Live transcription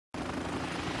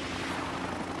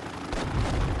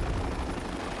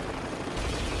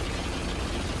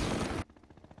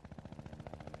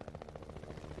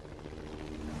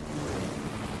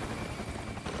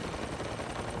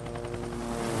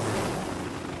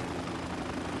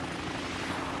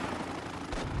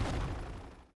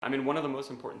mean, one of the most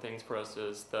important things for us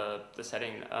is the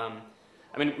setting.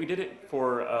 I mean, we did it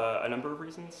for a number of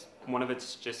reasons. One of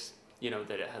it's just,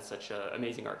 that it has such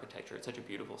amazing architecture. It's such a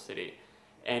beautiful city.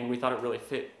 And we thought it really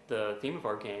fit the theme of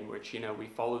our game, which, we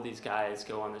follow these guys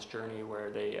go on this journey where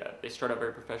they start out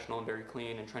very professional and very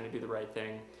clean and trying to do the right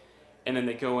thing. And then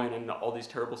they go in and all these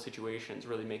terrible situations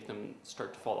really make them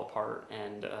start to fall apart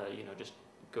and, just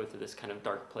go through this kind of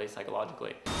dark place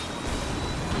psychologically.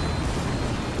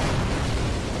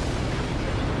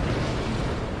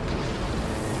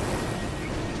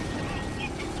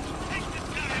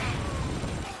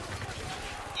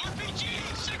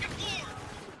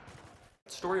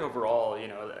 Story overall,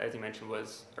 as you mentioned,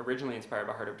 was originally inspired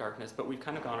by Heart of Darkness, but we've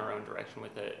kind of gone our own direction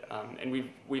with it, and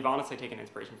we've honestly taken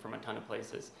inspiration from a ton of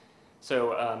places.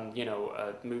 So,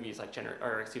 movies like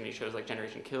shows like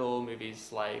Generation Kill, movies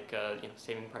like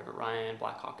Saving Private Ryan,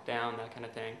 Black Hawk Down, that kind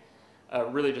of thing.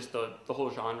 Really, just the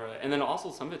whole genre, and then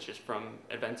also some of it's just from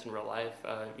events in real life.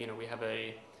 We have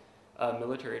a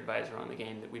military advisor on the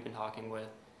game that we've been talking with,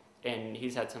 and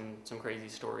he's had some crazy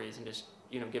stories and just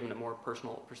given a more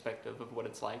personal perspective of what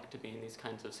it's like to be in these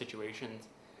kinds of situations.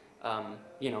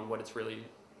 What it's really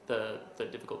the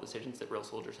difficult decisions that real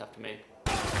soldiers have to make.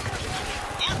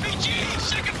 RPG,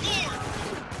 second floor!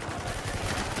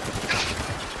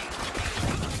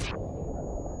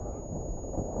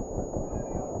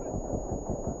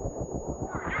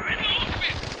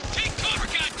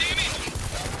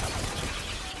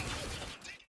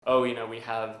 Oh, we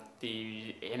have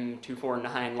the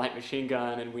M249 light machine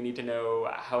gun, and we need to know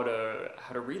how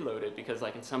to reload it, because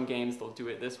like in some games they'll do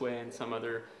it this way, and some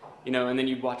other, and then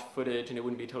you'd watch footage and it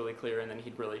wouldn't be totally clear, and then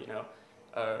he'd really,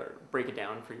 break it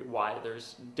down for you why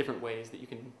there's different ways that you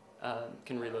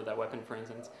can reload that weapon, for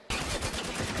instance.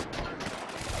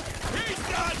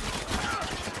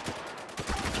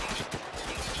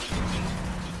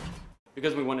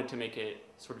 Because we wanted to make it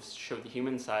sort of show the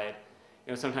human side.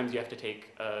 Sometimes you have to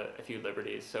take a few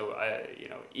liberties. So,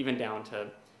 even down to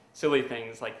silly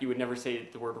things like you would never say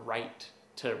the word right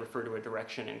to refer to a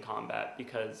direction in combat,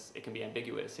 because it can be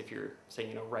ambiguous if you're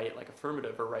saying, right like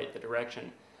affirmative or right the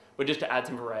direction. But just to add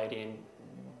some variety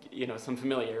and, some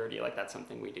familiarity, like that's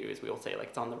something we do, is we'll say like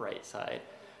it's on the right side.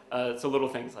 So little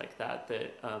things like that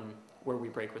where we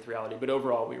break with reality. But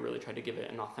overall, we really try to give it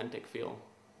an authentic feel.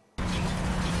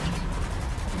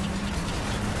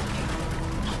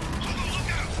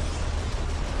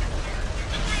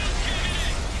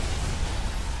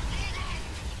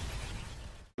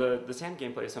 The sand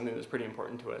gameplay is something that's pretty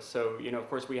important to us. So, of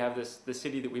course, we have the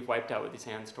city that we've wiped out with these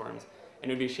sandstorms, and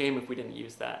it would be a shame if we didn't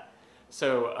use that.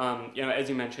 So, as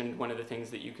you mentioned, one of the things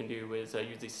that you can do is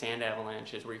use these sand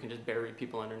avalanches, where you can just bury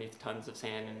people underneath tons of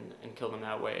sand and kill them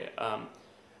that way.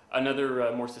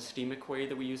 Another more systemic way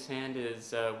that we use sand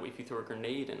is if you throw a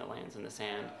grenade and it lands in the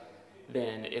sand,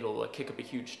 then it'll kick up a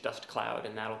huge dust cloud,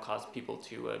 and that'll cause people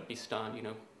to be stunned,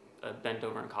 bent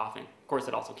over and coughing. Of course,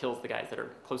 it also kills the guys that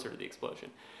are closer to the explosion.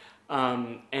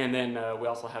 And then we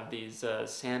also have these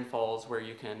sand falls where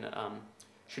you can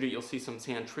shoot it. You'll see some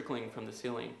sand trickling from the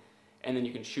ceiling, and then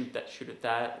you can shoot at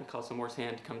that and cause some more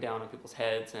sand to come down on people's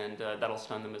heads, and that'll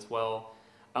stun them as well.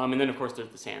 And then, of course, there's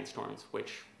the sandstorms,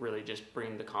 which really just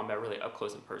bring the combat really up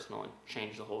close and personal and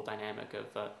change the whole dynamic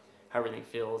of how everything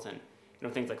feels. And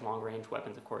things like long-range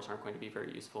weapons, of course, aren't going to be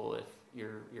very useful if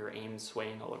your aim's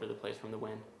swaying all over the place from the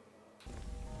wind.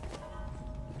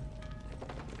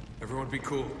 Everyone be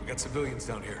cool. We got civilians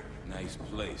down here. Nice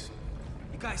place.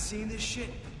 You guys seen this shit?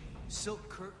 Silk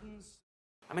curtains?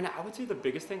 I mean, I would say the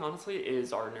biggest thing, honestly,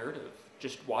 is our narrative.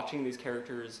 Just watching these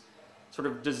characters sort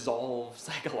of dissolve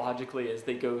psychologically as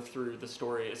they go through the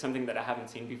story is something that I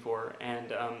haven't seen before,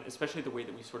 and especially the way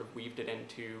that we sort of weaved it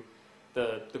into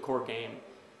the core game.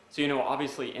 So,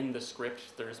 obviously in the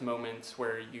script, there's moments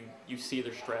where you see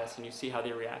their stress and you see how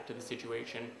they react to the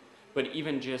situation. But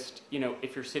even just,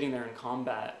 if you're sitting there in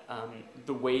combat,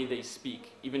 the way they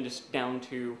speak, even just down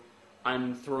to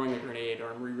I'm throwing a grenade, or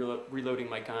I'm reloading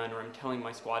my gun, or I'm telling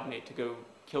my squad mate to go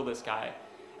kill this guy.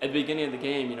 At the beginning of the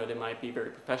game, they might be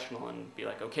very professional and be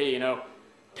like, okay,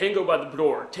 Tango by the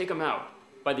door, take him out.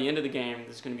 By the end of the game,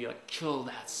 there's going to be like, kill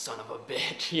that son of a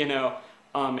bitch,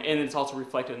 and it's also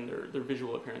reflected in their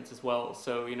visual appearance as well.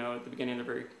 So, at the beginning, they're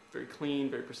very, very clean,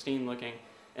 very pristine looking.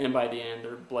 And by the end,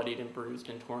 they're bloodied and bruised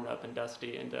and torn up and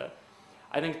dusty. And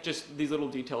I think just these little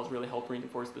details really help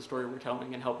reinforce the story we're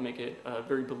telling and help make it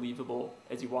very believable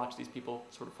as you watch these people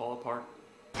sort of fall apart.